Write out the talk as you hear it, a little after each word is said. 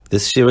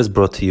This year is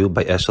brought to you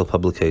by Eshel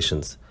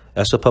Publications.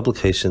 Eshel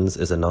Publications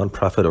is a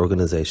non-profit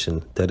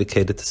organization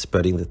dedicated to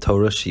spreading the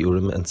Torah,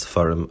 Shiurim, and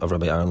Sefarim of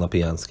Rabbi Aaron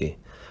Lopiansky.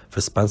 For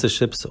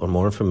sponsorships or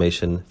more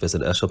information,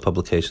 visit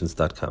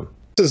eshelpublications.com.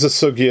 This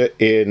is a sugya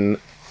in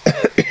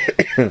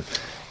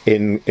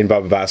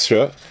Baba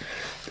Basra,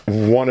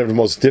 one of the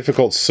most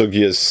difficult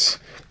sugyas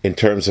in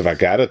terms of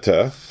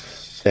Agadata,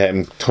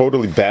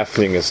 totally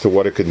baffling as to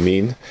what it could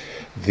mean.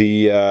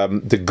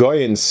 The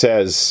Goyen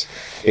says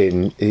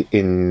in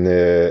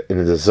the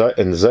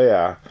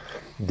Zayah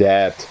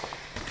that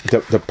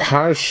the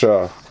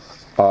parsha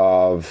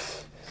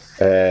of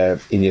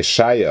in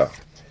Yeshaya,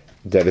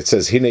 that it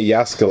says Hine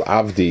Yaskel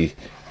Avdi,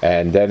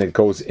 and then it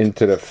goes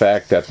into the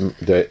fact that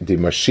the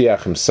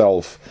Mashiach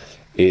himself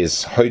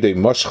is Hoidei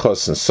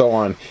Moshchos and so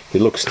on. He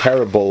looks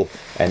terrible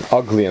and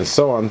ugly and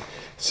so on.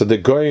 So the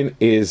Goyen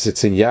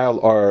it's in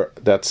Yael Or,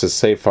 that's a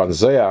Sefer on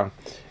Zayah.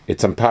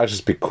 It's on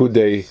Parshas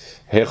Pikudei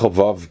Hechel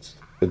Vav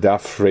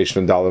Daf Reish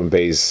Nun Dalem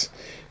Beis,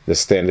 the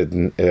standard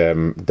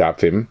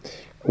Dafim,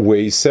 where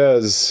he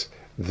says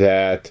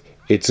that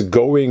it's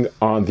going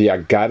on the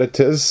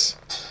Agadatas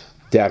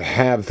that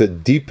have the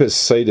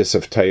deepest sidus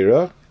of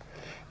Torah,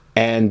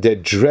 and they're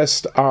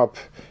dressed up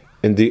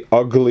in the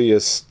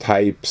ugliest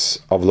types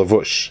of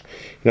lavush.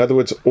 In other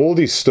words, all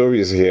these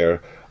stories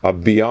here are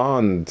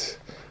beyond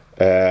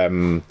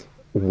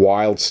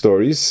wild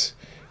stories.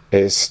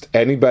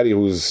 Anybody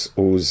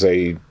who's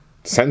a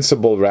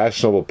sensible,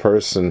 rational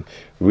person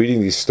reading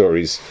these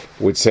stories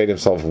would say to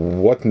himself,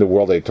 what in the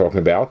world are they talking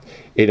about?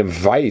 It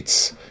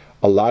invites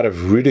a lot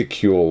of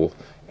ridicule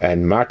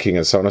and mocking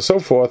and so on and so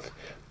forth,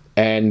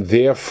 and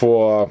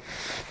therefore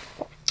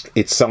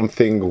it's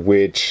something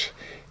which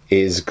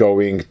is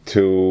going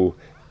to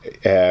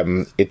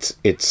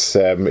it's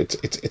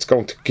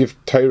going to give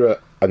Torah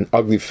an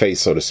ugly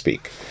face, so to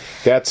speak.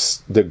 That's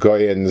the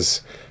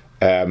Goyen's.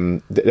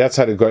 That's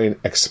how the Goyen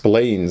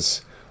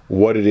explains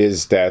what it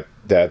is that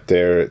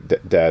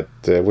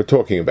we're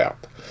talking about.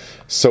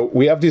 So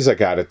we have these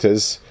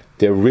Agadatas.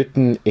 They're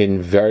written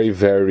in very,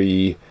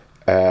 very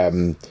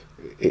in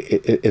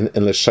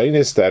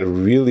Lashonis that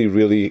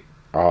really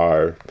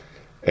are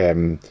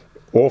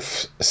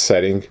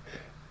offsetting.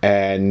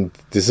 And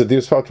this is a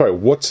deep spot.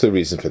 What's the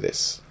reason for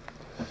this?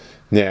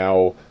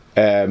 Now,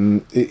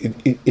 and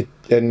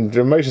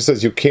Ramosha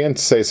says you can't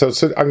say so.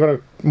 So I'm going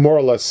to more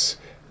or less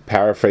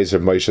paraphrase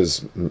Ramosha's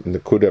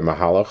Nekuda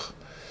Mahalach.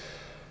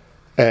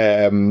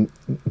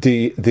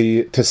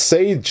 To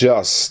say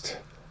just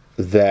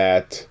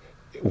that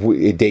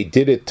they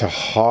did it to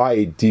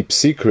hide deep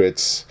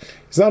secrets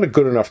is not a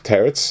good enough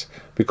teretz,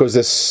 because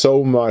there's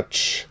so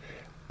much,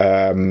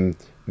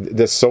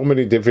 there's so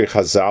many different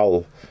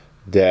Chazal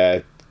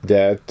that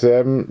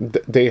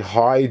they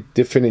hide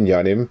different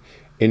inyanim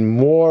in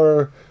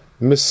more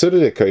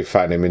mesudic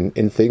ifanim,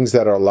 in things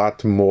that are a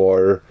lot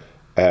more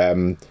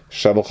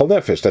Shavul Chol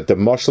Nefesh, that the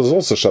mashal is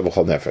also Shavul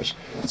Chol Nefesh.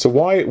 So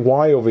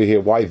why over here?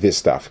 Why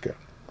this dafka?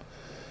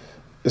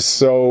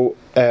 So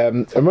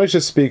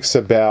Moshe speaks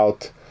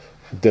about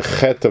the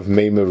chet of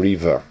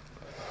Maamar,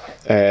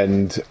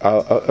 and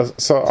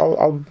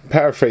I'll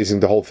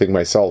paraphrasing the whole thing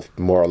myself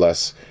more or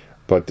less,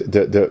 but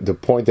the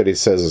point that he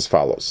says is as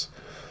follows: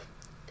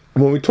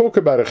 when we talk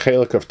about a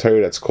chelik of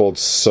Torah that's called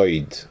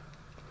soid,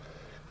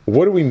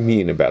 what do we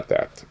mean about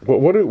that?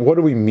 What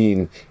do we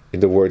mean in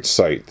the word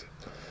soid?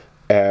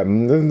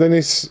 Then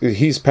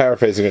he's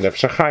paraphrasing an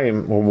Nefesh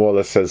HaChaim, who more or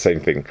less says the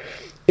same thing.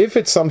 If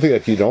it's something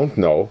that you don't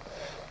know,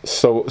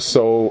 so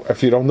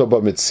if you don't know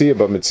about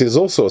Mitzvah is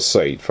also a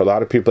soid. For a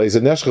lot of people,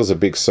 Neshech is a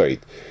big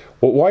soid.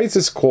 Well, why is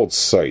this called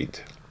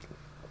soid?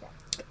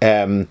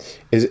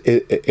 Is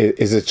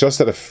it just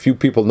that a few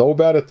people know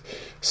about it?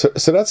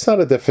 So that's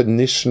not a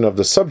definition of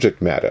the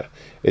subject matter.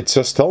 It's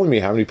just telling me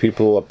how many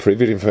people are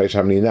privy to information,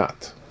 how many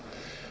not.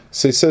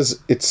 So he says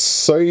it's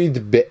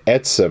soid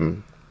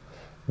be'etzem,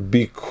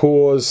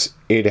 because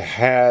it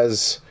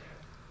has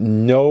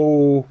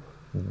no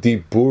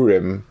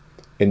diburim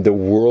in the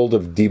world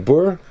of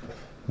dibur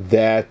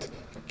that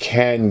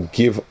can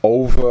give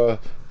over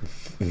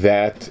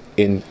that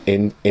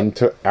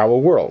into our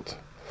world.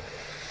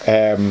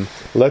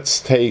 Let's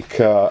take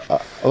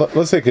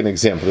an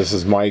example. This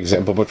is my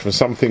example, but from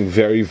something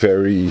very,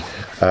 very,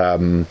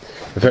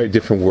 very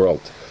different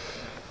world.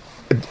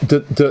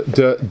 The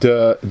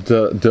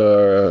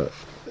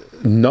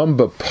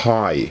number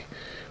pi,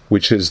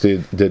 which is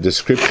the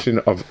description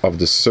of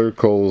the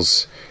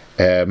circles,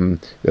 of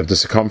the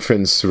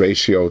circumference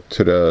ratio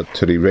to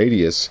the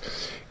radius,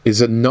 is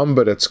a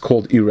number that's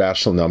called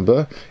irrational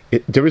number.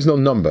 There is no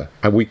number,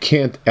 and we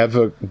can't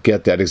ever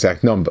get that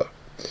exact number.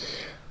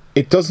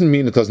 It doesn't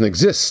mean it doesn't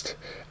exist.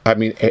 I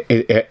mean,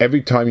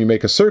 every time you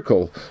make a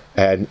circle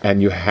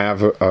and you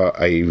have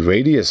a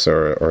radius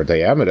or a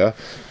diameter,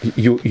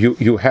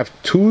 you have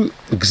two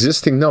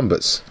existing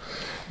numbers.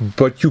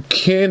 But you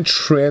can't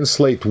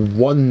translate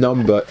one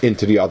number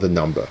into the other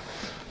number.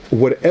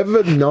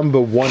 Whatever number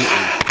one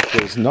is,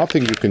 there's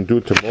nothing you can do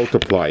to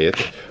multiply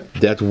it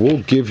that will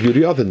give you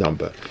the other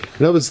number.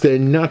 In other words, they're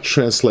not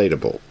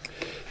translatable.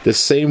 The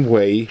same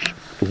way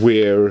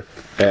where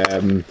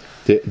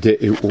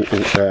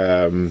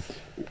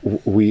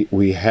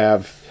we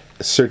have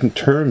certain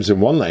terms in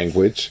one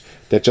language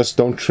that just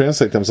don't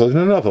translate themselves in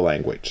another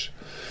language.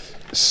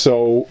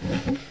 So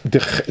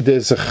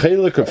there's a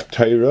chelik of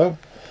Torah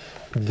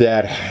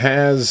that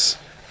has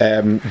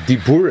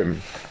diburim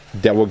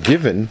that were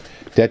given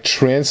that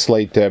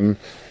translate them,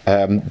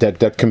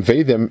 that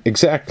convey them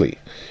exactly.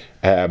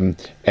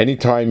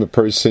 Anytime a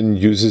person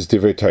uses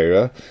divrei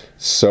Torah,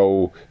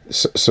 so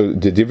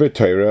the divrei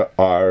Torah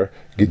are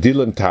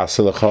gedilim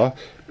taselecha,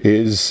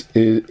 is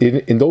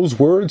in those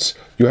words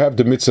you have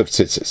the mitzvah of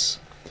tzitzis.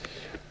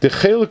 The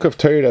chelik of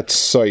Torah that's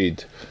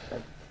side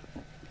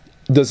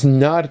does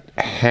not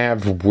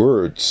have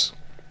words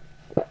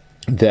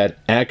that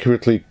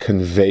accurately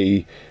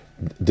convey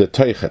the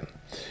teichen.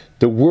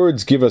 The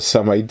words give us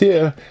some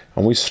idea,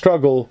 and we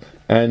struggle,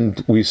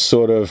 and we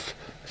sort of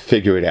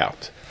figure it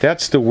out.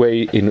 That's the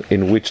way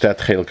in which that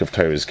chelik of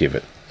Torah is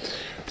given.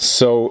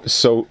 So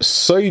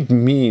side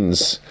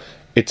means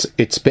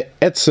it's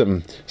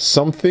be'etzem,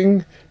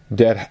 something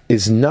that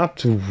is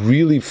not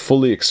really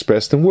fully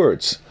expressed in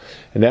words.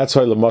 And that's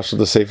why Lamashal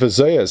the Sefer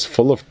Zayah is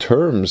full of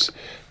terms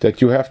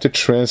that you have to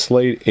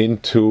translate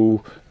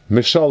into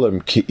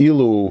mishalim,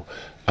 ki'ilu,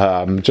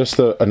 just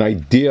an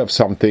idea of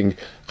something,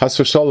 chas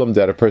v'shalom,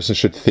 that a person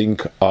should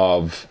think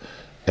of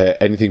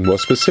anything more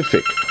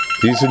specific.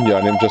 These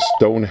inyanim just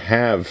don't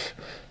have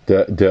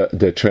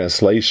the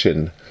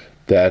translation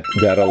that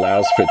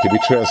allows for it to be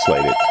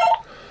translated.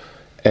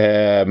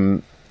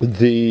 So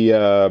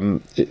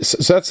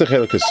that's the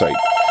chelik site.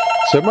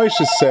 So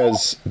Moshe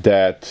says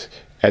that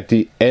at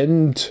the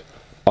end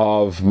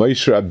of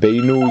Moshe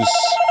Rabbeinu's,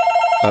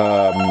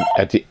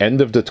 at the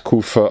end of the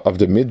tkufa of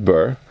the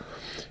Midbar,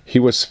 he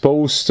was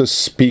supposed to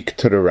speak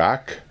to the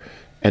rock,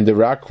 and the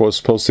rock was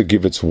supposed to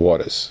give its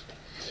waters.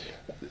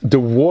 The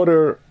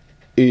water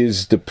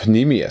is the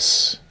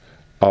pneumius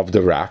of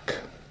the rock,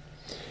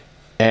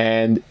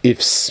 and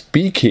if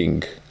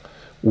speaking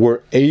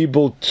were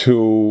able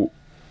to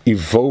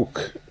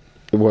evoke,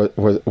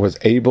 was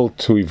able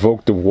to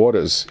evoke the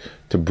waters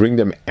to bring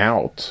them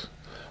out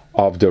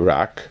of the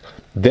rock,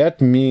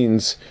 that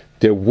means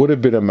there would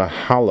have been a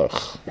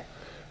mahalach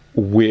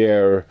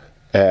where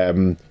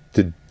the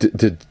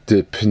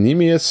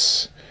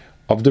pneumius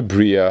of the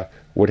bria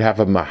would have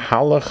a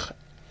mahalach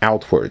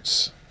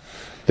outwards.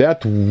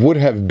 That would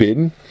have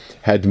been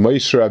had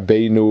Moshe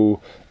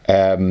Rabbeinu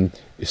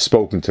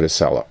spoken to the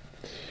seller.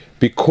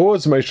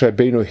 Because Moshe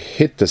Rabbeinu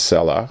hit the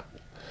seller,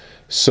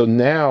 so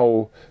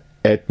now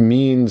it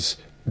means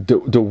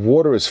the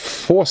water is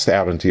forced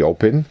out into the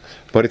open,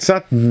 but it's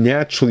not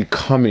naturally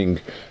coming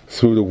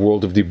through the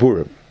world of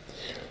Diburim.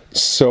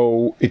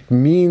 So it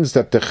means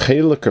that the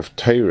chelik of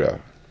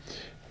Torah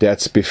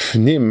that's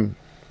bifnim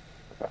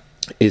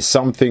is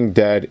something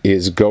that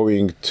is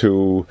going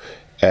to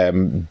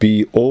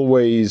be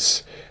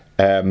always,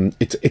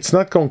 it's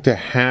not going to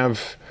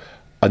have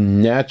a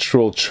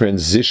natural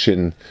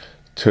transition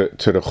to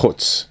the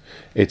chutz.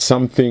 It's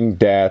something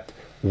that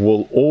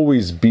will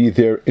always be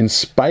there in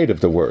spite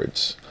of the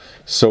words.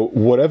 So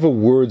whatever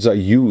words I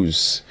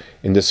use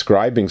in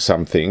describing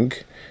something,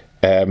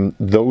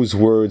 those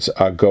words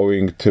are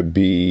going to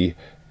be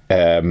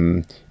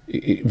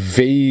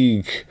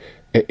vague.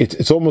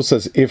 It's almost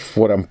as if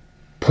what I'm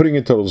putting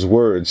into those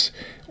words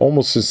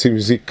almost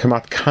seems to come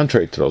out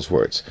contrary to those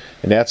words.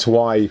 And that's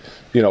why,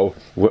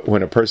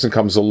 when a person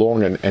comes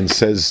along and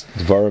says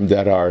dvarim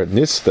that are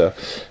nista,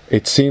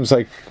 it seems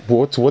like,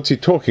 what's he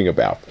talking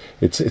about?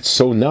 It's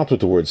so not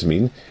what the words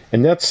mean,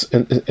 and that's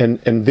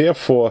and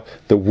therefore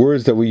the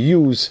words that we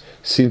use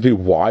seem to be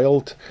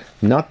wild,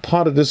 not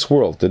part of this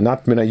world. They're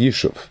not mina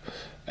yishuv.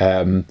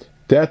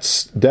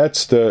 That's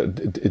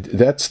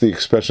the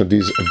expression of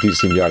these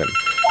inyanim,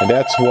 and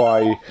that's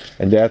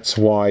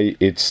why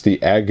it's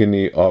the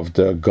agony of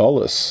the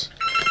gullus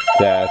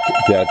that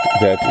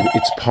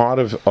it's part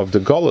of the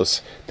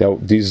gullus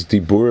that these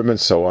diburim and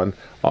so on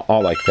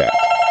are like that.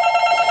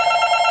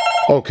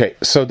 Okay,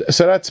 so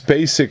that's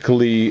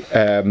basically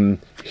that's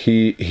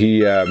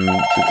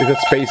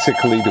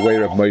basically the way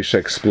Rav Moshe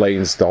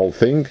explains the whole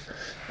thing.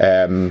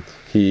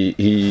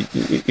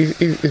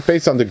 It's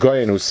based on the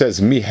Goyen who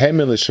says Mi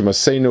Hemel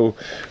Shemasenu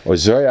or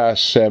Zoya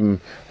Hashem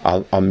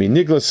al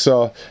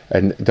Miniglasa,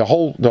 and the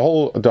whole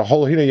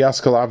Hina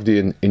Yaskal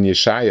Avdi in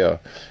Yeshaya,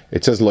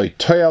 it says Loi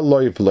Toya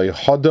Loi V'Loi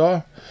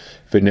Hoda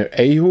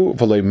V'Ne'ehu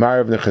V'Loi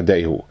Marav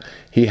Nechadehu.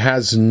 He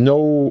has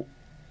no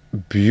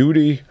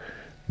beauty,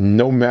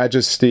 no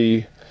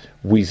majesty.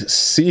 We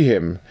see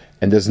him,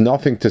 and there's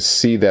nothing to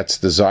see that's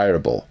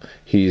desirable.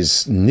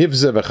 He's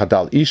Nivze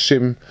V'Chadal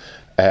Ishim.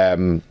 A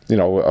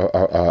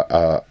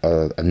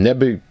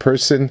nebi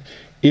person,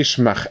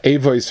 Ishmach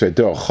Evois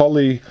Vedo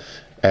Choli.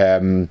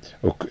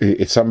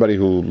 It's somebody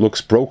who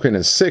looks broken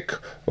and sick,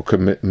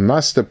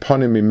 Master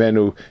Ponim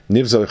Imenu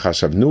Nivzal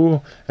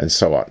Chashavnu, and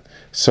so on.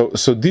 So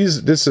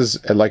this is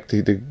like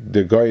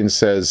the Goyen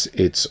says,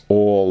 it's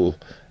all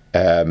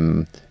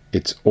going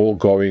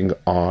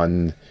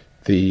on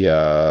the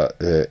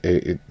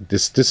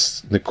this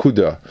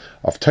Nekuda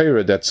of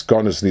Torah that's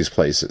gone in these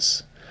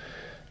places.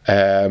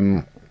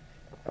 Okay,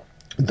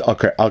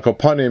 I'll go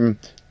upon him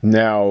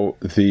now.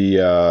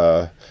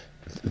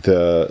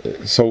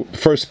 So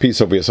first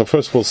piece over here. So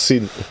first we'll see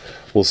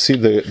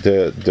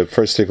the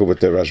first tickle with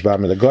the Rabbah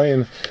and the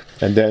Goyen,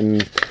 and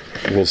then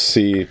we'll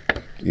see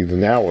either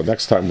now or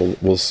next time I'll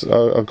go through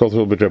a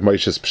little bit of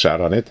Moshe's pshat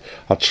on it.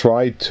 I'll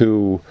try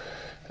to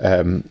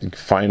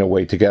find a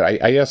way to get.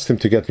 I asked him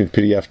to get me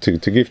PDF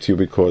to give to you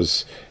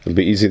because it'll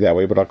be easy that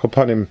way. But I'll go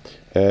upon him.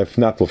 If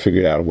not, we'll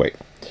figure out a way.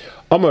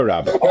 Maamar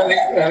Rabbah.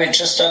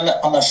 Just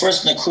on the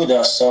first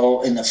Nakuda,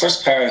 so in the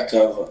first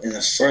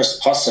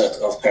first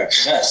pasuk of Parak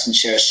Ches in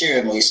Shir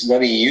Hashirim,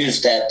 Rabbi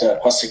used that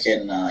pasuk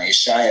in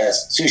Yeshaya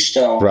as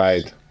Zushtel.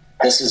 Right.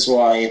 This is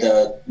why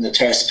the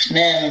Teres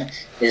Pnim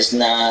is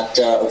not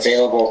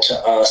available to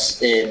us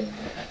in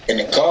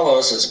the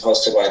Golos as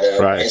opposed to by the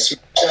right.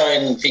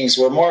 And things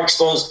were more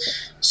exposed.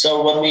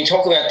 So when we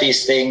talk about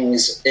these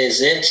things,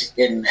 is it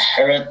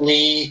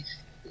inherently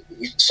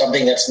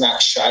something that's not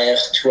shaykh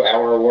to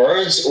our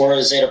words, or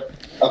is it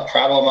a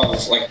problem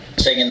of, like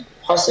saying in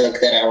pasuk,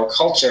 that our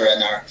culture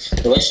and our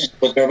relationship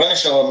with Rabbah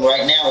Shalom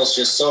right now is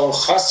just so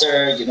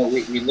chaser?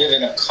 We live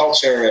in a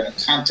culture and a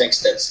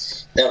context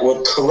that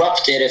would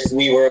corrupt it if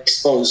we were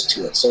exposed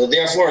to it. So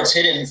therefore, it's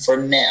hidden for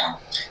now.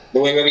 The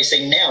way Rabbi's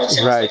saying now, it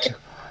sounds like.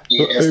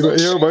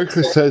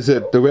 Moshe says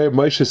it. The way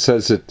Moshe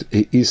says it,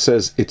 he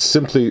says it's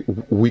simply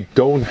we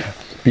don't,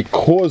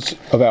 because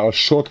of our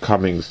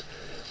shortcomings,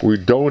 we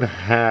don't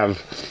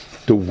have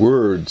the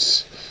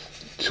words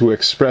to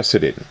express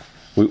it in.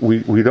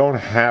 We don't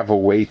have a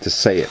way to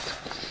say it.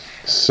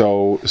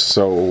 So it's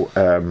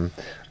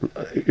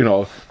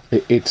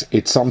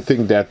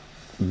something that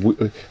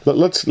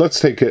let's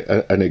take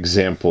an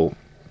example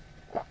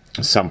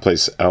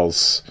someplace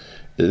else,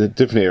 in a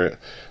different area.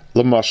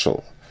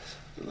 L'mashal,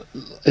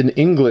 in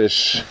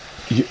English,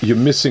 you're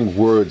missing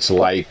words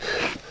like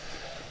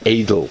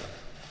edel,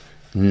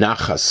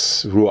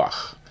 nachas,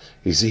 ruach.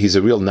 He's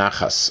a real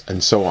nachas,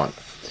 and so on.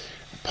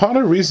 Part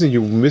of the reason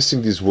you're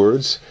missing these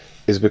words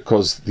is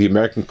because the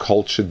American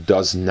culture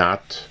does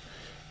not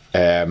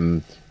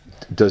include,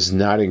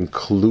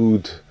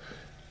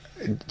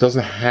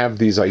 doesn't have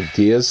these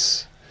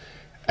ideas.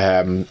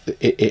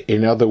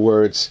 In other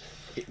words,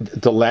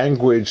 the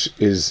language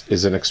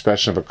is an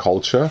expression of a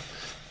culture,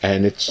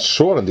 and it's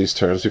short on these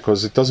terms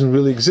because it doesn't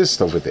really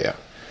exist over there.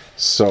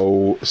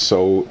 So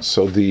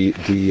the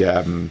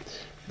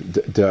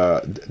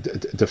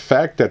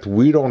fact that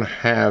we don't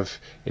have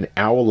in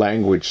our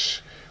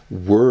language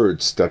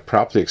words that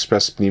properly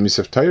express Pnimis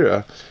of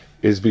Torah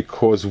is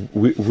because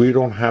we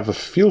don't have a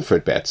feel for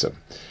it, Betzim.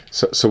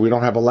 So we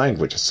don't have a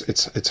language.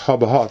 It's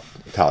Rabbah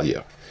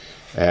Talia.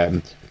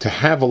 To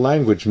have a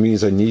language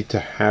means I need to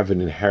have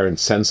an inherent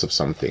sense of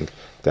something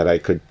that I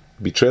could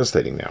be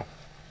translating now.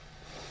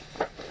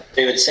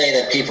 They would say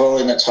that people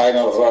in the time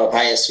of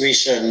Bayis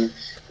Rishon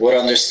would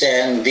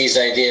understand these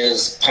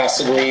ideas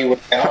possibly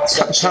without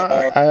such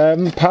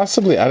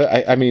possibly.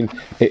 I mean,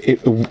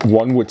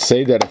 one would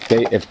say that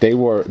if they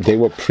were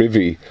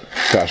privy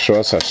to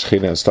Ashras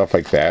Hashchina and stuff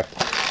like that,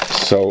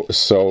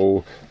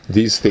 so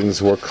these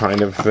things were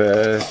kind of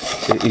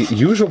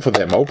usual for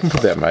them, open for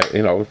them.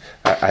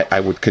 I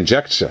would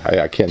conjecture.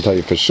 I can't tell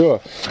you for sure,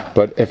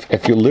 but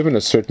if you live in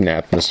a certain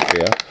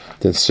atmosphere,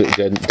 then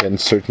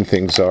certain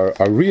things are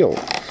real.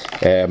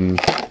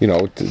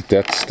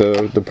 That's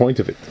the point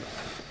of it.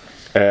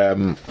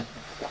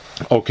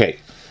 Okay,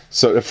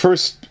 so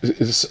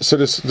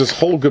this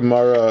whole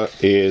Gemara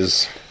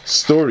is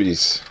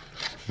stories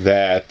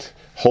that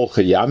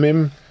Holche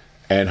Yamim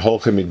and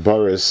Holche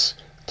Midbaris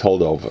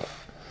told over.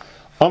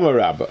 Maamar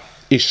Rabbah,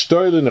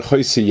 Ishtoyle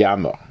Nechoise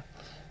Yama.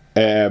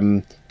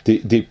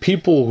 The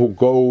people who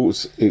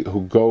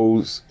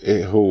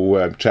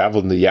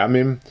traveled in the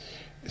Yamim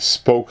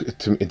spoke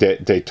to me.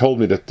 They told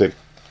me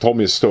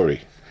a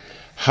story.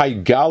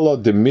 Haigala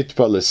de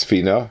Mitba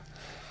Lesfina,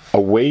 a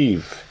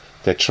wave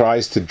that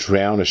tries to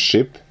drown a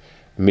ship,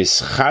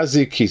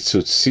 mischazi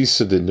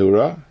kitzutzisa de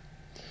nura,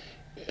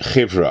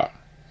 chivra.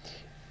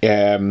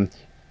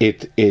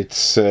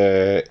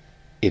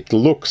 It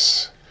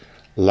looks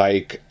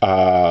like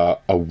a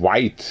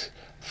white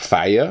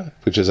fire,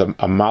 which is a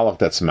malach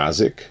that's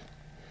mazik.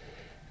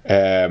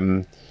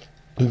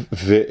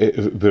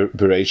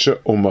 Bereisha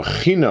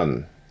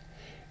umachinan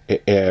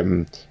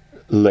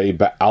le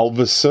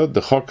baalvesa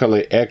de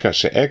chokale eka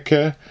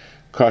sheeke.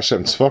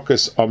 And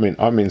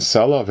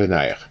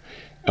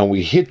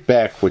we hit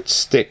back with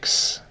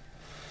sticks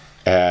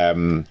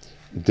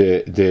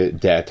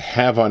that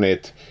have on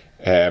it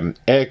and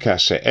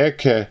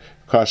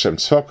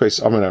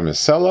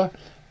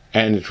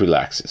it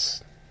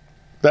relaxes.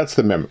 That's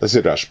the memory. That's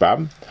it,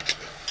 Rashbam.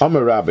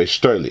 Maamar Rabbah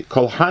Shtoili.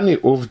 Kol hani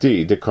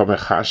uvdi de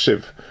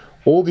komechashiv.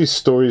 All these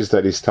stories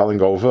that he's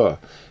telling over,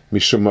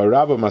 Mishum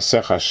Rabbah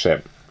Masech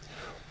Hashem.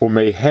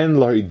 Umehen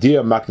lo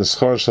idea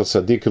matneschor shel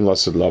tzadikim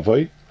lasud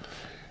lavoi.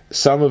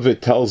 Some of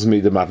it tells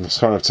me the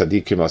matneschor of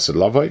tzadikim lasud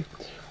lavoi.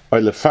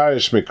 Oy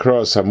lefarish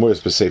mikros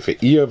hamuris b'sefer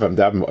Iyov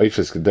amdavim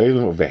oifes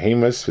gedolim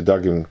uvehemes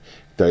v'dagim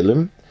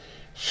gedolim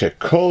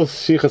shekol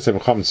sichas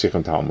emcham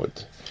sichon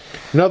Talmud.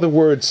 In other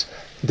words,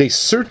 they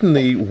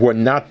certainly were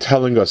not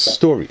telling us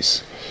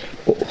stories.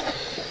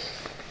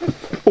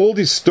 All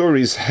these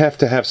stories have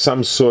to have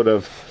some sort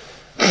of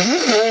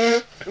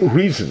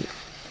reason.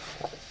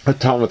 A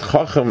Talmud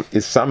Chacham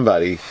is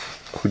somebody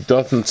who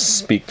doesn't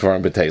speak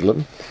Dvarim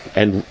B'Teilim,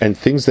 and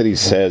things that he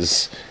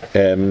says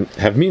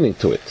have meaning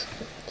to it.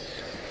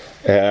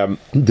 The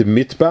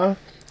mitba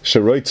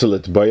sheroitzel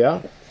et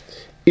boya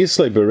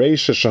islay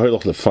bereisha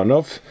shehoilach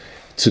lefanov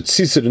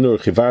tzutzisa denur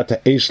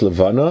chivarta eish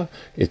levana.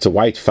 It's a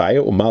white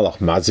fire. Umalach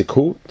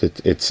mazikhu.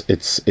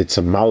 It's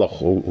a malach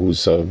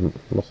who's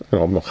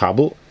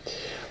mechabel.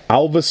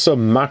 Alvasa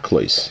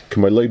maklois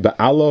k'malei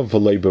ba'ala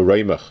v'lei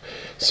b'reimach.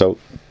 So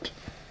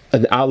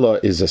an Allah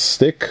is a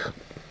stick,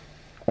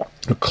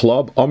 a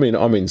club. Amin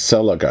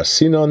sela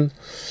garsinon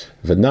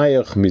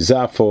v'nayach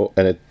mizafo,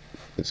 and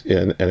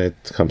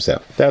it comes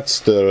out. That's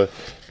the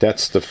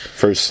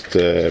first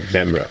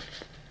memra.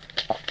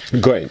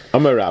 Going,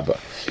 Amar Rabbah.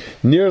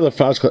 Near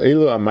lefashkal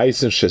elu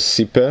amaisen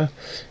shesipe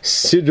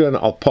sidran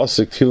al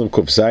pasuk tilum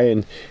kuf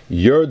zayin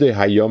yorde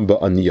hayom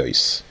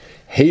ba'aniyos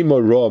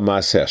heima roa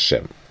maseh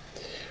Hashem.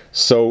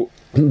 So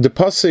the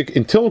pasuk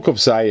in tilum kuf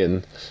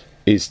zayin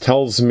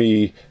tells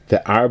me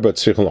the arba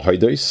tzrichon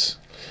l'hoidos.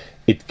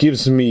 It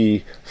gives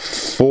me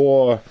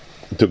four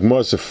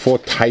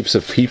types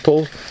of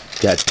people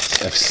that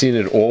have seen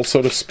it all,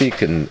 so to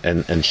speak,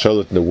 and show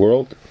it in the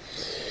world.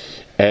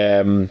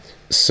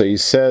 So he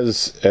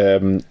says,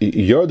 Yordei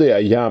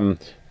Ayam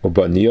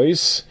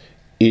Ubaniyos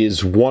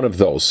is one of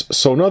those.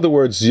 So in other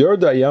words,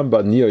 Yordei Ayam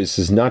Ubaniyos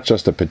is not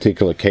just a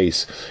particular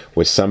case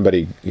where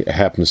somebody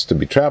happens to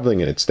be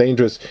traveling and it's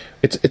dangerous.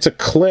 It's a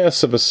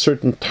class of a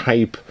certain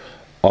type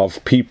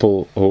of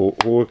people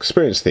who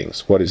experience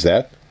things. What is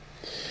that?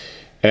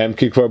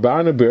 This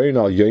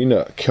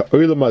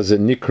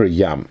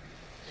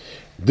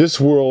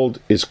world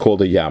is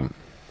called a yam.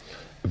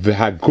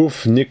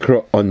 V'haguf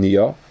nikra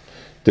oniya.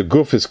 The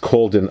guf is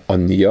called an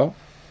oniya.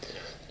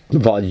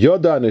 Val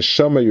yoda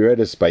neshama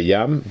yuredes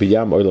bayam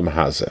olam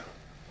hazeh.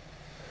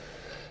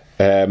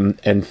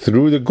 And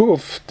through the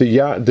guf,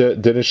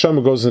 the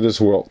neshama goes into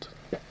this world.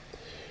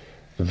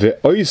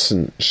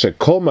 Ve'oisen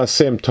shekol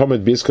masem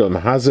tomed biskol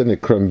olam hazeh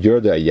nikram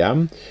yoda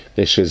yam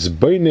neshes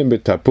beinim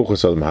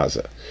betapuchos olam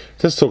hazeh.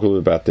 Let's talk a little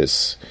about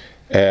this.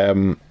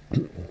 When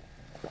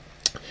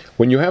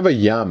you have a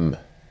yam,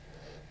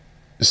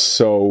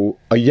 so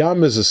a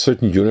yam is a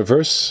certain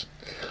universe,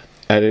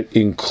 and it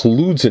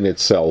includes in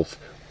itself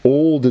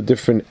all the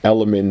different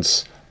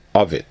elements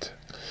of it.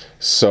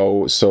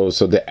 So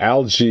the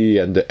algae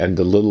and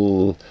the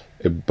little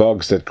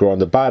bugs that grow on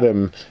the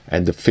bottom,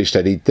 and the fish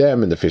that eat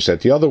them, and the fish that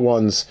eat the other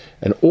ones,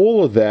 and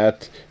all of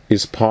that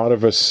is part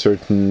of a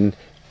certain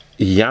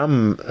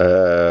yam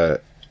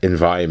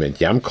environment,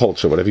 yam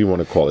culture, whatever you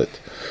want to call it,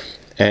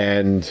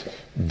 and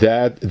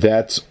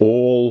that's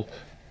all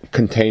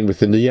contained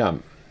within the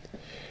yam.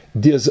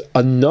 There's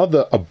a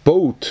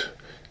boat,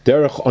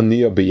 derech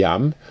oniya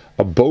b'yam.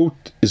 A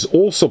boat is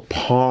also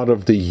part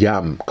of the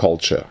yam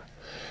culture,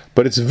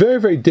 but it's very,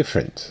 very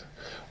different.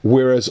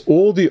 Whereas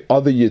all the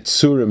other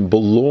yitzurim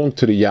belong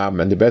to the yam,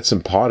 and the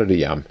betzim part of the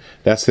yam,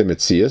 that's the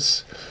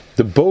metzias.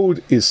 The boat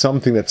is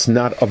something that's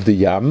not of the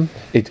yam.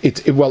 It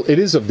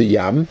is of the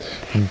yam,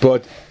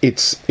 but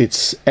its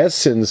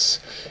essence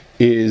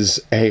is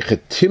a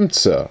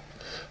chetimtza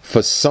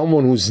for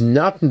someone who's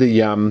not in the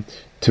yam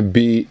to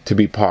be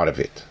part of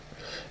it.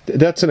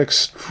 That's an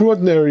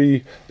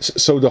extraordinary.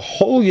 So the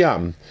whole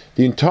yam,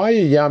 the entire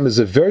yam, is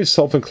a very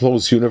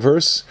self-enclosed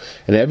universe,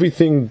 and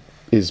everything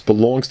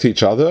belongs to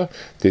each other.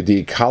 The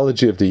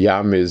ecology of the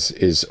yam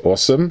is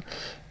awesome,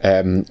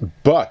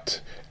 but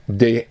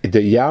the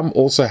yam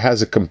also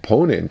has a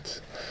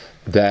component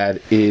that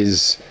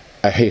is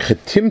a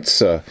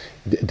hechetimtza.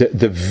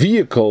 The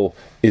vehicle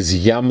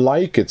is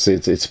yam-like.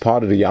 It's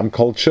part of the yam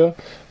culture,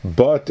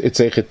 but it's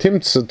a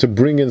chetimtza to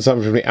bring in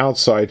something from the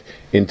outside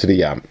into the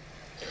yam.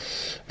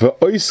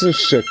 V'oisen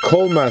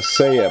shekol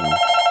maseyem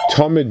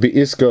tomid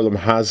bi'isker olam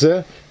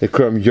hazeh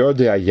nekram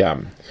yordei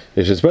hayam.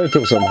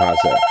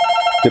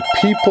 The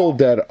people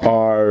that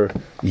are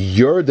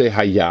yordei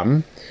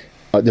hayam,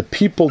 the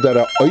people that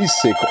are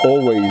oisik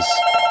always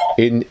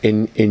in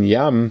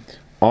yam,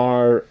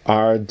 are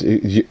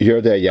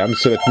yordei hayam.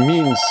 So that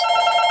means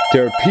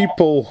there are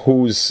people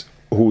whose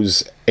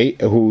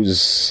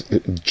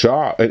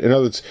job, in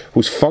other words,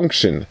 whose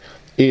function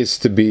is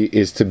to be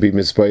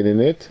misbayin in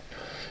it.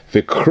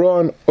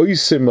 V'kron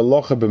oisim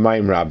melocha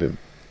b'mayim rabim.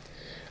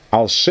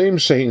 Al shem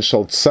shehin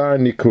shal tsar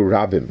niku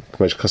rabim.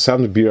 K'mesh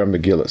chasam b'ira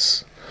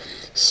megillas.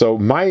 So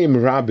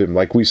mayim rabim,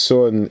 like we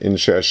saw in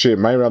Shashir,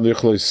 mayim rabim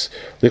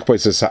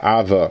lichpois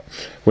sa'ava.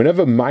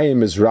 Whenever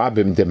mayim is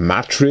rabim, they're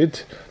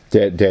matrid.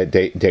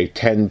 They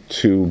tend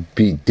to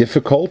be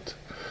difficult.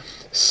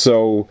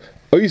 So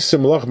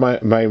oisim melocha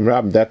mayim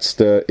rabim. That's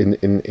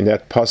in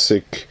that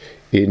pasuk.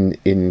 In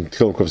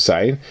Tilum Kuf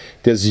Zayin,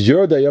 there's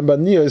Yordei Hayam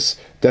Baniyos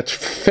that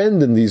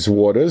fend in these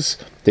waters.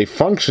 They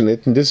function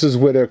it, and this is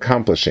what they're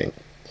accomplishing.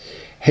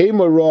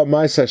 Heima roa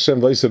ma'aseh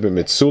Hashem v'yisa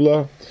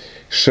b'mitzula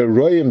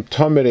sheroyim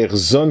tomer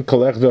echzon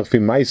kol echvach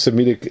v'ma'aseh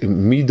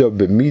mida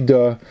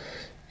b'mida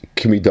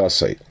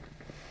kimidasai.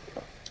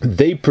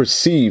 They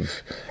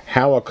perceive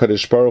how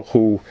HaKadosh Baruch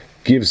Hu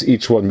gives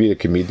each one mida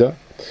kimida.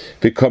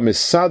 Become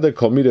misada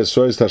kol mida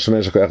sois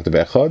tashemesh koach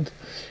bechad.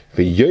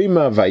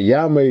 V'yoyma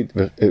v'yamed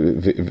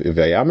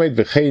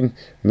v'chein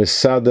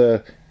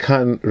misada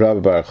kan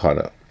Rabbah bar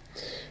Chana.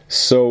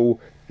 So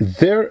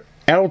they're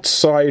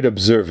outside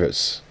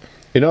observers.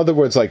 In other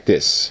words, like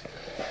this: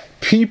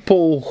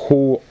 people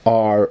who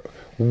are,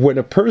 when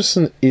a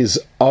person is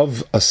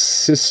of a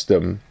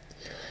system,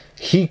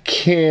 he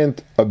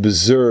can't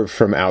observe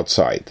from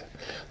outside.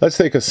 Let's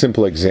take a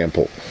simple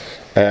example.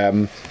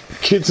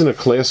 Kids in a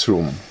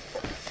classroom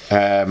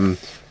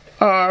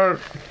are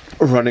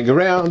running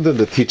around, and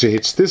the teacher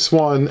hits this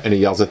one, and he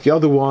yells at the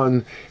other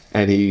one,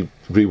 and he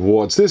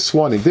rewards this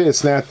one, and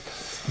this, and that.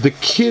 The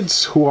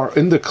kids who are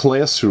in the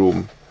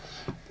classroom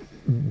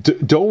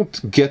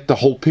don't get the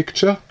whole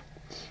picture.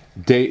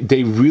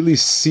 They really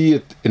see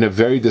it in a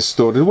very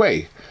distorted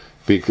way.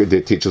 Because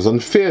the teacher's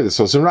unfair, this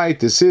wasn't right,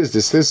 this,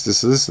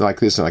 like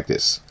this, and like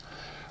this.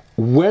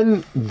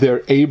 When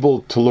they're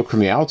able to look from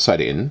the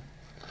outside in,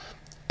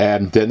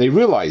 and then they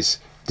realize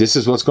this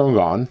is what's going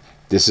on,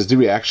 this is the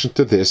reaction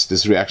to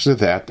this reaction to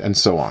that, and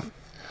so on.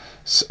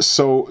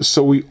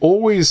 So we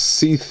always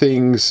see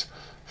things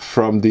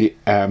from the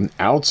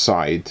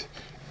outside.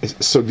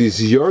 So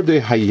these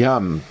Yordei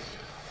Hayam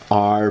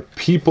are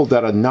people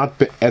that are not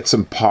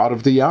be'etzem part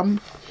of the Yam,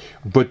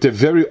 but they're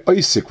very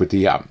oisik with the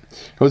Yam.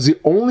 Because the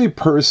only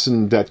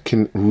person that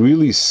can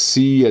really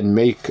see and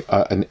make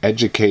an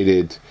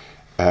educated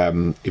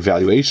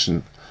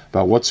evaluation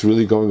about what's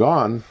really going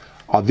on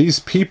are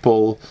these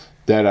people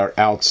that are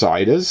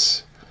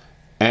outsiders,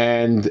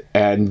 and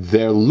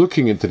they're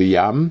looking into the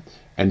Yam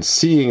and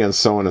seeing, and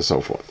so on and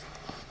so forth.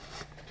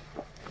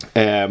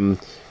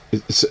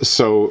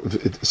 So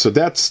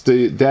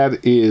that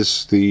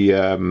is the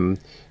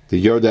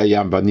Yordei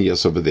Yam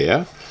Baniyas over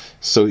there.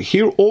 So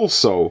here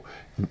also,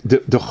 the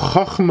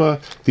Chachma,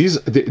 these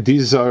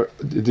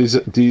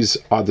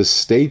are the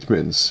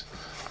statements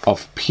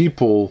of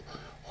people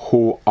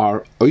who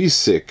are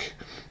oisik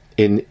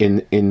in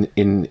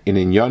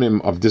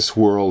inyanim of this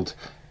world,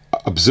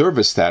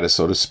 observer status,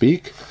 so to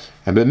speak,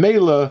 and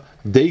b'meila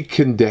they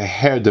can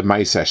deher the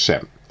Ma'aseh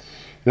Hashem.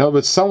 In other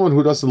words, someone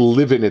who doesn't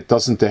live in it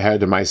doesn't deher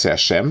the Ma'aseh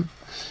Hashem.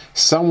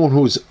 Someone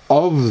who's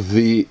of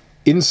the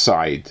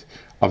inside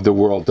of the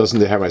world doesn't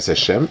deher Ma'aseh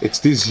Hashem. It's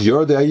these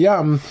Yordei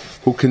Hayam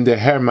who can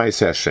deher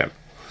Ma'aseh Hashem.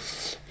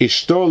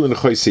 Ishtol in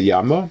Choyse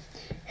Yama,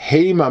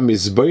 Heima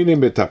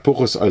Mizboinim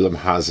betapuchos olam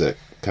hazeh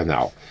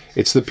kanal.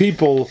 It's the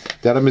people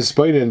that are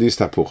mizboinim in these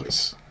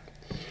tapuchos.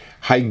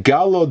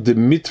 Haigalo de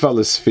mitva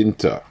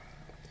lesfinta,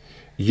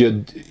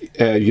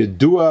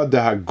 Yedua de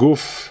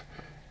haguf,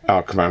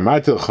 kvar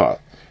ma'atilcha,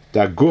 de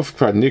haguf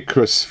kvar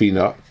nikra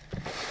sfina,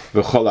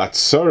 v'chol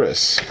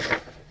atzoros,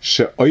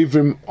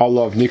 she'oivrim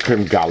olav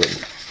nikrim galim.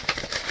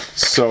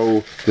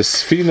 So the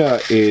sfina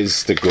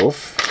is the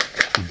guf.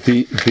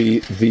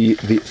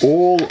 The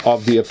all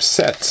of the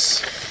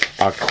upsets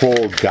are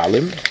called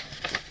galim.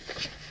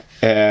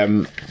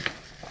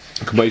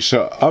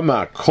 K'maisha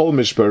ama kol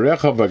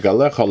mishbarecha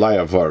v'galecha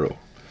layavaru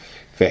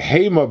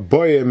v'heima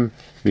boyim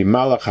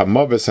mimalach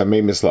hamaves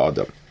hamemis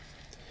la'adam.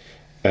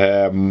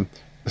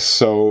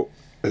 So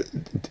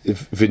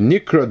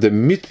v'nikra de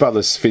mitba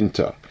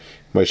lesfinta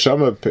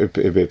k'maishama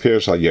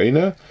b'pirish al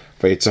yoina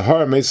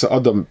v'yitzahar mesa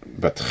adam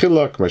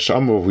batchila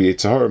k'maishama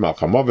v'yitzahar mal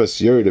hamaves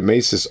yorid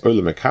mesis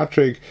olam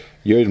ekatrig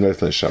yorid melech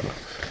neshama.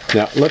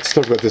 Now let's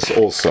talk about this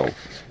also.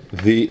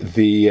 The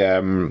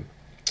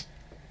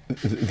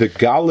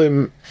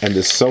galim and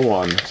the so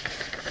on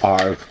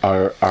are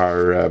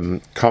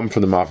come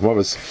from the Maamar.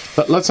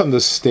 Let's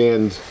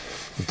understand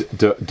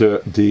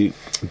the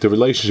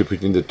relationship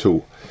between the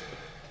two.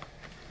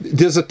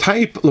 There's a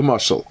type,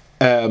 l'mashal,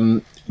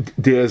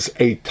 there's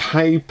a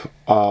type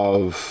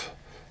of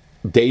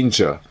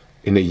danger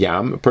in a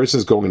yam. A person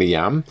is going in a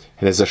yam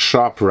and there's a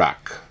sharp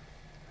rock,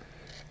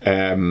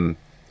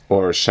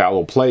 or a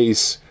shallow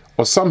place,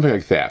 or something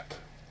like that.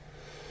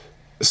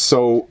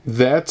 So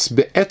that's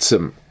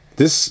be'etzim.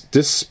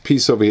 This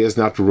piece over here is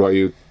not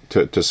royu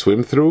to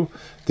swim through.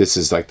 This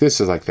is like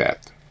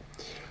that.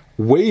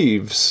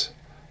 Waves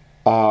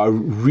are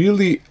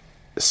really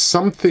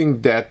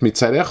something that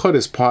mitzad echad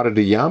is part of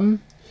the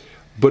yam,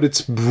 but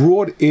it's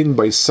brought in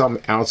by some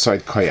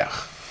outside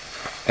koyach.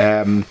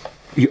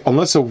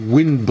 Unless a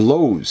wind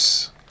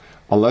blows,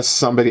 unless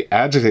somebody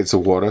agitates the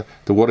water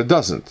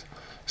doesn't.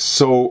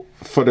 So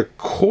for the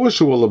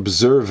casual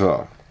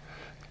observer,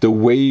 the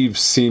wave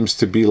seems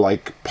to be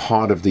like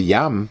part of the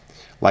yam,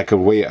 like a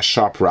way a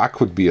sharp rock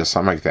would be or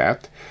something like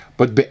that.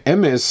 But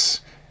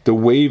be'emes, the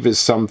wave is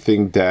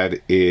something that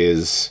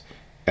is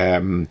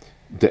it's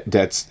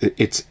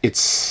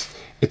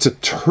a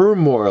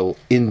turmoil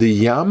in the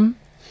yam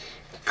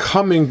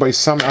coming by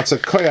some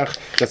outside koyach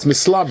that's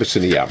mislabish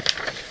in the yam.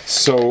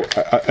 So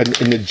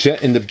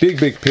in the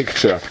big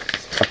picture,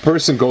 a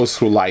person goes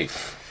through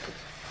life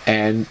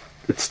and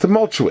it's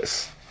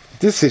tumultuous.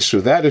 This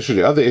issue, that issue,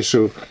 the other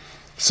issue.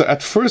 So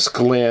at first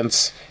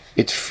glance,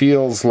 it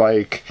feels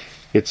like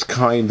it's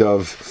kind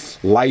of,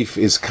 life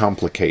is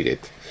complicated.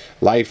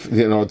 Life,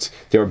 there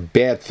are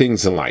bad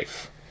things in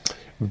life.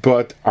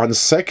 But on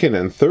second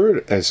and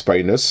third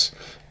Espainus,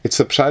 it's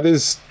the pshat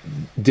is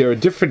there are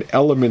different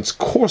elements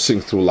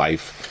coursing through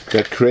life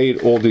that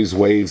create all these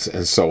waves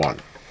and so on.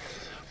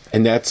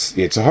 And that's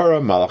Yitzhara,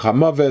 Malach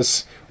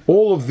HaMaves,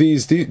 all of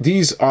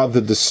these are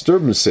the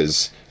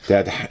disturbances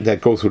that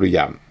go through the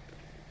Yam.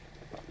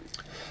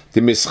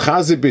 The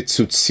Mischaze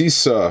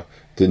Betzutzisa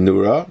the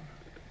Nura,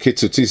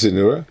 Kitzutzisa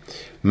Nura,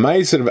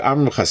 Meiser of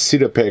Amram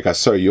Chasida Perek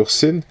Asar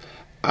Yuchsin,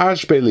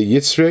 Ashbe Le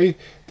Yitzrei,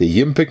 the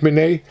Yimpik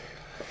Menei,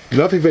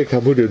 nothing like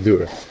Hamuda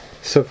Nura.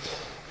 So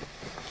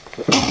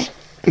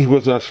he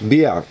was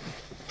Ashbia.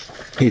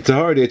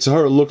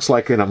 Yitzhara looks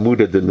like an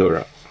Amuda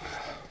Denura.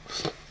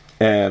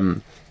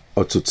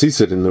 Or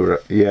Tzutzisa Denura,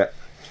 yeah.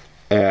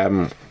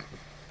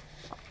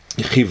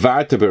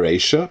 Chivarta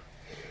Bereisha.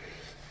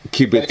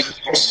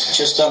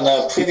 Just on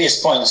the previous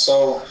point,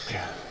 so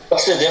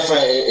what's the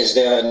difference? Is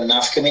there a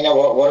nafkamina?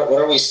 What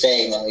are we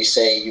saying when we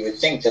say you would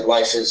think that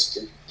life is,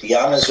 the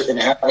yam is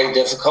inherently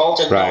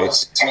difficult, and right. No,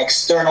 it's an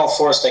external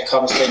force that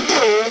comes in.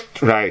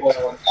 Right.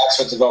 Well, that's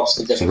what develops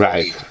the difficulty.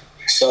 Right.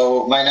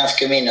 So my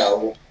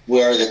nafkamina,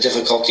 where the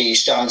difficulty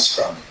stems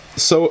from.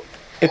 So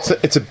it's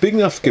a big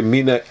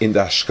nafkamina in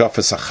the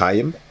Hashkafas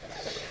HaChaim.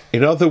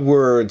 In other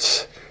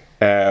words,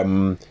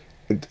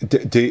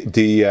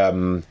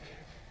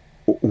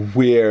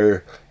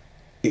 where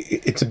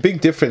it's a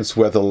big difference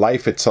whether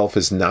life itself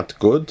is not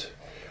good,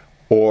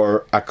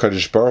 or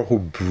HaKadosh Baruch Hu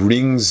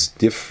brings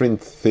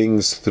different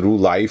things through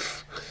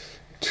life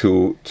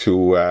to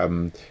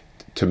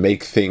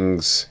make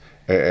things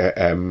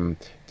to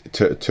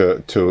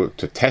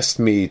test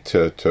me,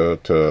 to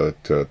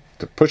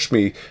push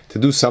me to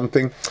do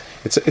something.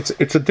 It's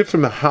a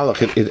different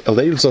mahalach. It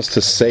allows us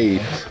to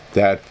say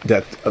that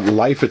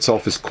life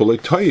itself is kulei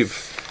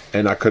toiv,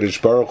 and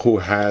HaKadosh Baruch Hu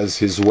has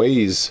his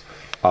ways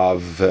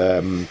of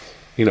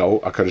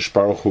HaKadosh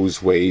Baruch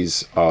Hu's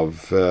ways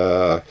of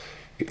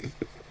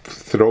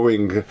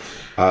throwing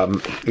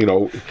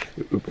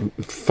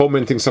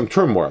fomenting some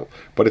turmoil.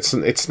 But it's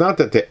not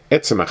that the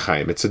etzem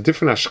HaChaim, it's a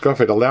different hashkaf.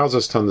 It allows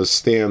us to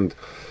understand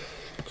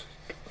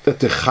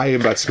that the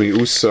Chayim Batzmi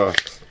Usa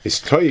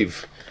is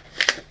toiv,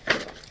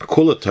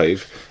 kula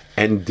toiv,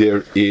 and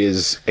there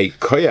is a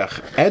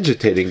koyach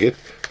agitating it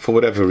for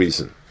whatever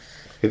reason.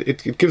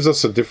 It gives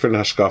us a different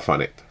hashkaf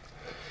on it.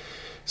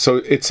 So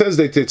it says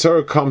that the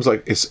Tzara comes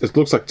like, it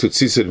looks like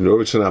Tutzisa Nur,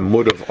 which is an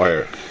amud of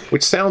oir,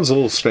 which sounds a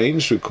little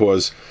strange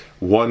because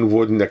one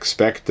wouldn't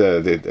expect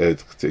an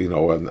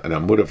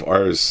amud of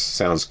oir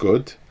sounds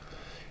good.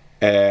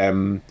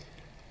 So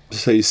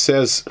he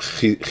says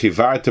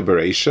Chivarta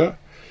Bereisha,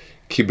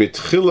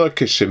 Kibetchila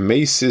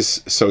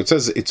Keshemesis. So it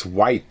says it's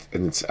white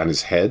and it's on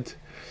his head.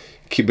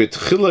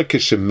 Kibetchila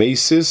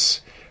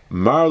Keshemesis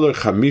Marler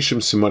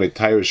Chamishim Simone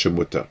Taira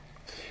Shemuta.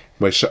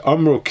 Moshe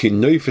Amro ki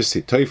noifes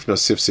titoif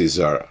nosif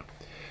seizara,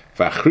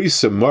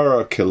 v'achrisa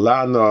mora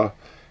kelana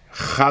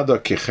chada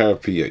kecher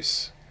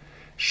piyos,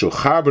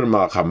 shuchaber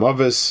malach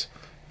hamaves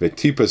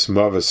v'tipas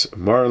maves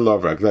marla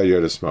v'agla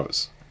yodas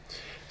maves.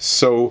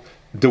 So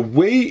the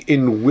way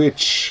in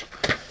which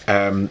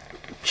the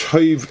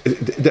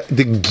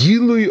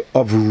gilui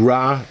of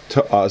Ra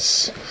to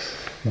us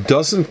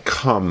doesn't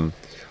come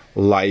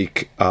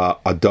like a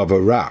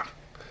davar Ra.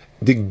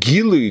 The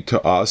gilui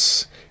to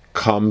us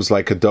comes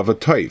like a davar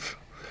toiv.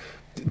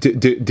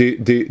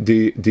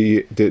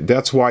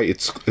 That's why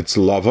it's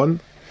lavan,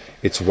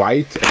 it's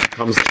white, and it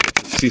comes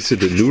sisa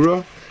de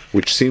nura,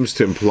 which seems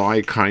to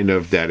imply kind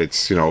of that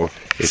it's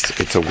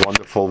it's a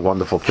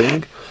wonderful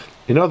thing.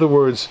 In other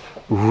words,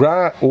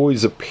 Ra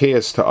always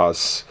appears to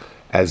us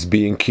as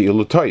being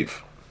ki'ilu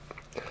toiv.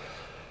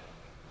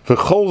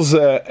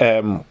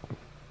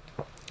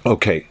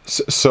 Okay,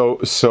 so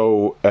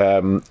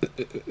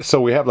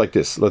we have like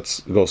this. Let's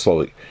go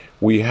slowly.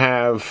 We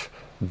have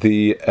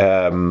the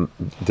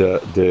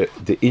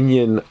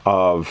inyan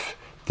of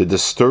the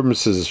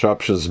disturbances,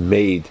 disruptions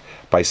made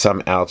by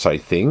some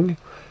outside thing,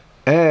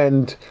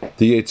 and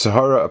the Yetzer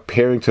Hara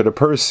appearing to the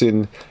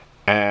person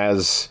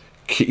as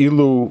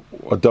ki'ilu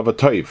davar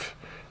toiv,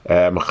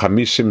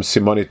 chamishim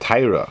simoni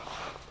taira,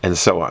 and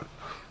so on.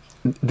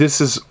 This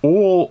is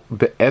all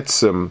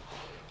be'etzem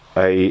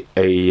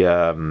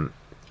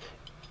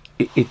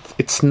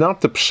it's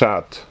not the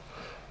pshat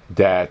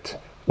that,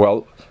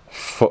 well,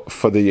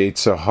 for the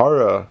Yetzer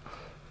Hara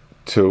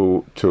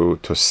to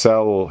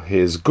sell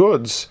his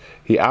goods,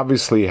 he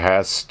obviously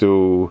has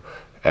to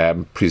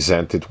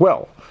present it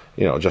well.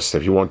 Just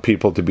if you want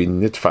people to be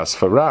nitfas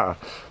for Ra,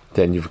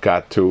 then you've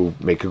got to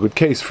make a good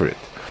case for it.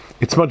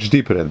 It's much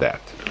deeper than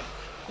that.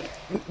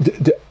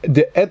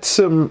 The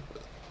etzem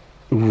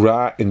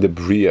Ra in the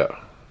Bria,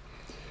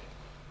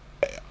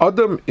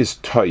 Adam is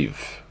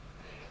toiv,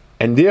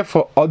 and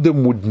therefore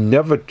Adam would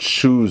never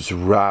choose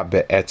Ra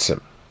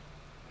be'etzem.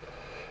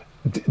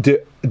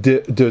 The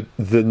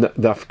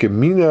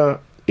nafkamina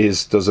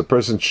is, does a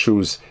person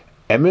choose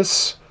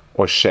emes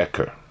or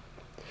sheker?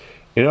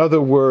 In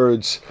other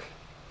words,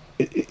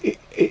 the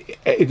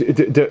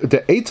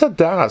Eitz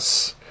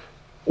das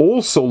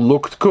also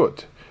looked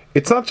good.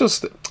 It's not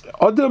just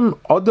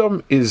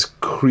Adam is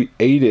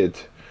created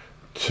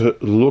to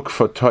look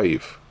for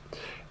toiv,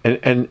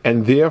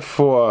 and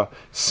therefore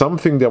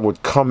something that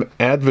would come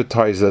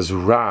advertised as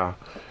ra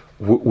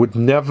would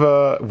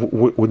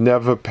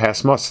never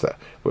pass muster.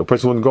 A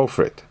person wouldn't go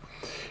for it.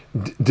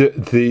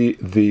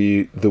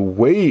 The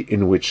way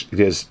in which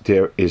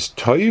there is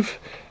toiv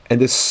and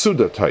there's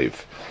suda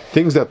toiv,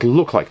 things that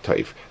look like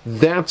toiv.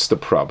 That's the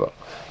problem.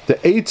 The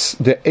Eitz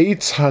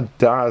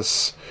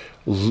Hadas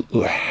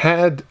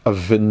had a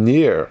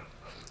veneer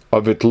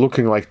of it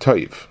looking like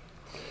toiv,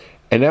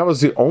 and that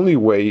was the only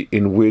way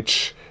in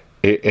which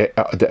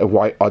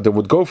why Adam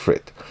would go for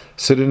it.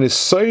 So the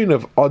nisayon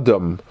of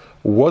Adam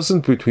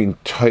wasn't between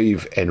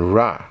toiv and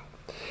ra;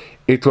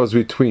 it was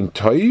between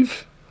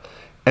toiv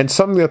and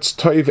something that's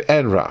toiv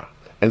and ra,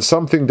 and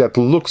something that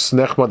looks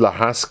nechmad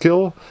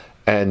lahaskil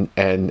and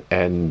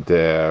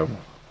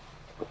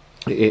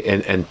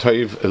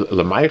toiv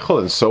lemeichel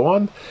and so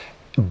on,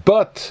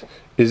 but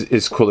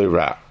is kuli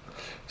ra.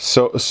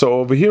 So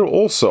over here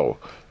also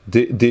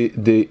the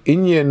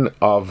inyan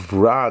of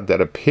ra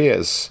that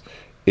appears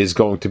is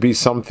going to be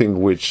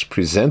something which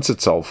presents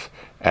itself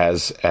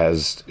as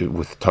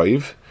with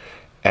toiv,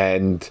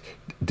 and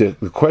the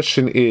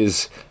question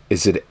is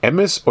it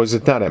emes or is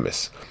it not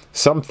emes?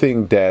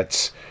 Something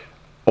that's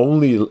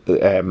only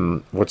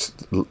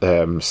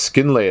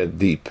skin layer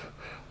deep,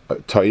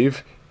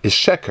 toiv, is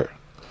sheker,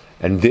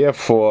 and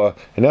therefore,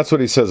 and that's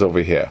what he says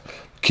over here.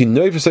 So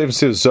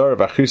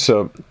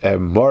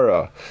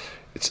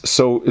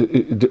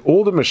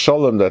all the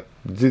mishalim that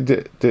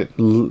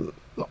the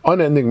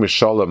unending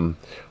mishalim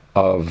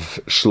of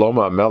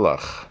Shlomo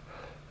Melech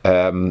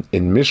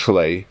in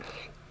Mishlei,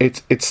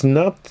 it's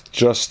not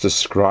just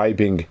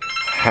describing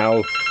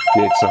how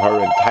the Yetzer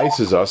Hara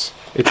entices us.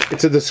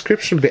 It's a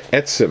description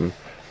be'etzim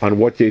on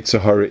what Yetzer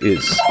Hara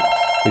is.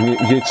 And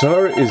Yetzer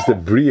Hara is the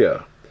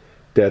bria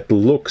that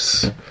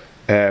looks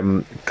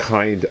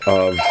kind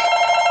of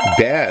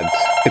bad.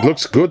 It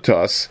looks good to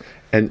us,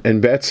 and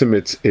be'etzim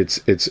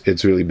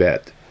it's really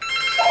bad.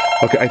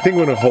 Okay, I think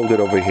we're going to hold it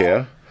over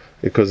here,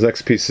 because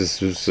next piece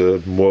is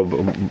more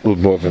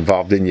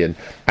involved Indian.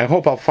 I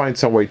hope I'll find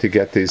some way to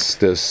get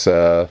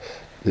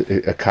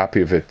a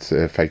copy of it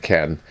if I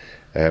can,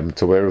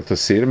 to where to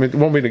see it. I mean, it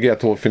won't be to get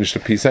to finish the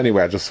piece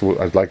anyway.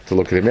 I'd like to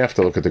look at him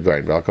after I look at the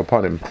grain. But I'll come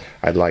upon him.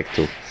 I'd like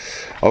to.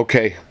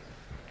 Okay.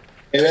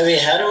 Hey, Rabbi,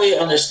 how do we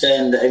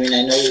understand? I mean,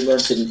 I know you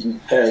learned in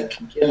Perek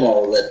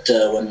Gimel that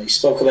when we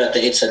spoke about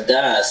the Eitz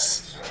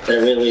Hadas, that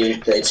really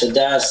the Eitz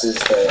Hadas is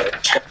the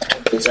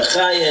Eitz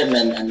Chayim,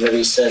 and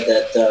Rabbi said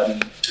that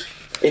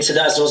Eitz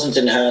Hadas wasn't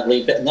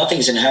inherently,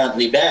 nothing's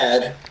inherently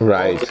bad.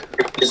 Right.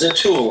 It's a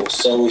tool.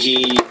 So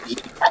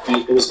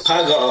it was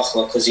Paga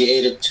Achla because he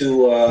ate it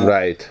too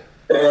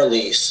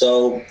early.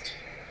 So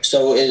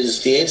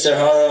is the Yetzer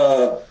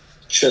Hara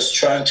just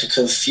trying to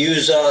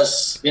confuse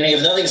us? You know,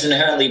 if nothing's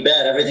inherently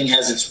bad, everything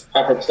has its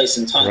proper place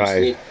and time.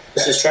 Right. So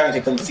it's just trying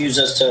to confuse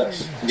us to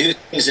do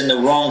things in the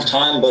wrong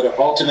time, but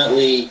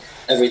ultimately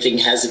everything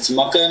has its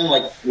makam.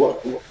 Like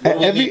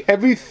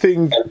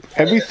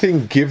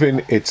everything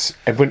given its,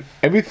 when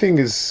everything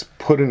is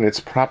put in its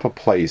proper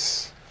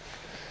place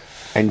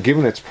and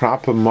given its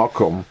proper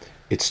makom,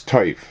 it's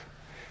toiv.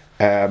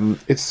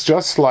 It's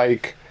just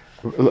like,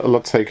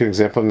 let's take an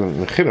example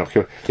in chinuch.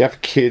 You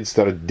have kids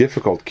that are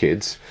difficult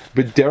kids,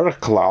 but derech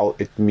klal,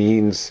 it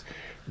means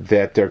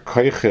that their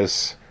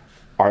koiches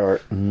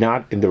are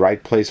not in the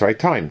right place, right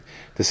time.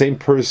 The same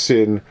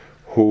person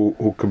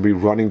who can be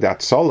running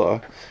that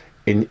sola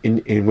in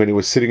when he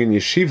was sitting in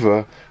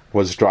yeshiva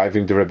was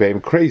driving the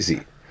Rebbeim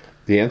crazy.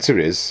 The answer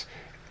is,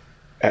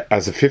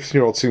 as a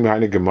 15-year-old sitting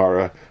behind a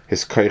Gemara,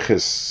 his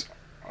koiches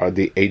are,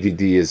 the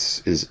ADD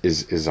is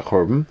a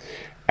churban.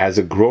 As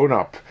a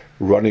grown-up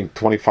running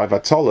 25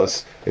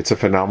 atzolas, it's a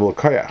phenomenal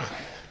koyach.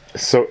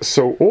 So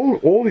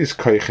all these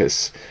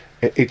koyches,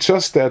 it's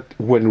just that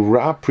when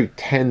Ra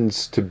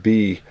pretends to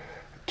be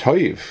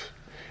toiv,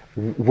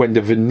 when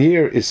the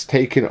veneer is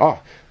taken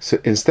off, so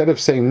instead of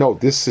saying no,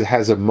 this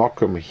has a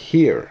makom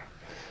here,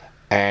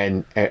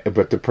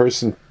 but the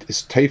person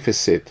is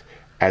toifes it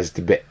as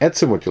the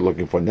be'etzim what you're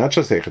looking for, not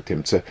just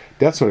echatimtze,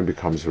 that's when it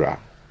becomes Ra.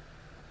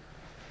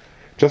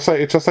 Just like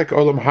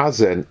Olam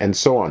Hazeh and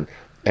so on.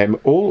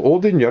 All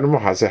the Inyanim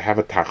Hazeh have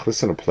a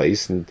tachlis and a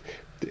place, and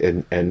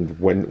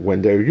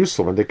when they're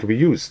useful, when they can be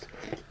used,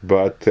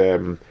 but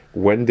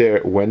when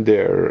they're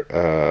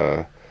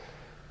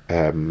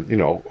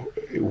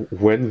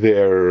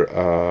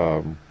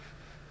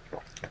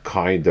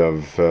kind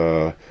of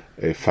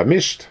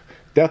famished,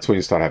 that's when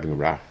you start having a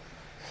ra.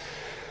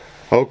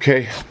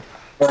 Okay.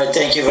 All right,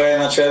 thank you very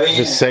much, Rabbi.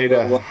 Just say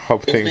the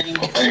hope thing.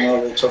 And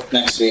we'll talk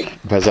next week.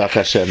 Bazat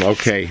Hashem.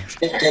 Okay.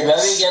 Did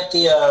Rabbi get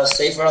the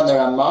sefer on the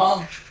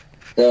Ramah?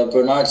 The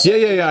Bernard?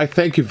 Yeah. I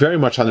thank you very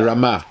much on the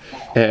Ramah.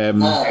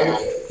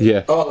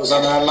 Yeah. Oh, it was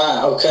on the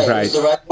Ramah. Okay. Right. It was the right